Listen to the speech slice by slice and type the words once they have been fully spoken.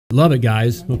Love it,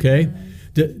 guys. Okay.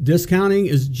 Discounting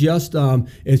is just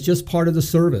it's just part of the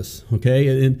service.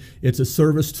 Okay, and it's a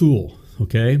service tool.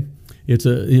 Okay, it's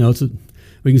a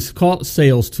we can call it a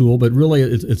sales tool, but really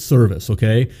it's service.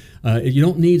 Okay, you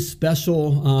don't need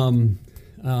special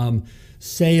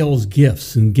sales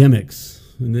gifts and gimmicks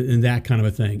and that kind of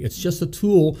a thing. It's just a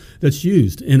tool that's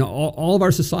used, and all of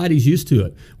our society's used to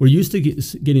it. We're used to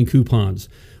getting coupons.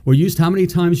 We're used. How many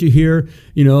times you hear,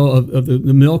 of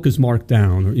the milk is marked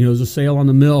down, or there's a sale on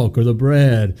the milk or the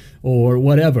bread or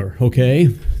whatever. Okay,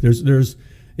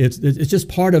 it's just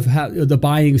part of the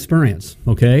buying experience.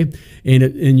 Okay,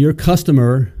 and your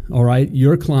customer, all right,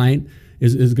 your client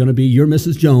is going to be, your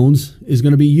Mrs. Jones is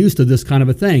going to be used to this kind of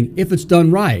a thing if it's done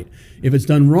right. If it's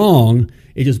done wrong,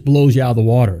 it just blows you out of the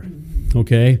water.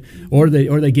 Okay, or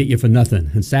they get you for nothing,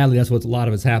 and sadly, that's what a lot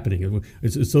of it's happening.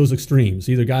 It's those extremes.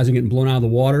 Either guys are getting blown out of the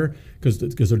water because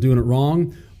they're doing it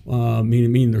wrong,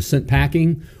 meaning they're sent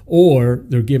packing, or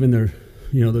they're giving their,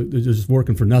 they're just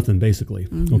working for nothing, basically.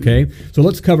 Mm-hmm. Okay, so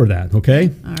let's cover that. Okay,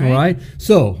 all right.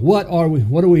 So what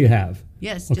do we have?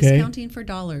 Yes, okay? discounting for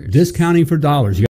dollars. Discounting for dollars.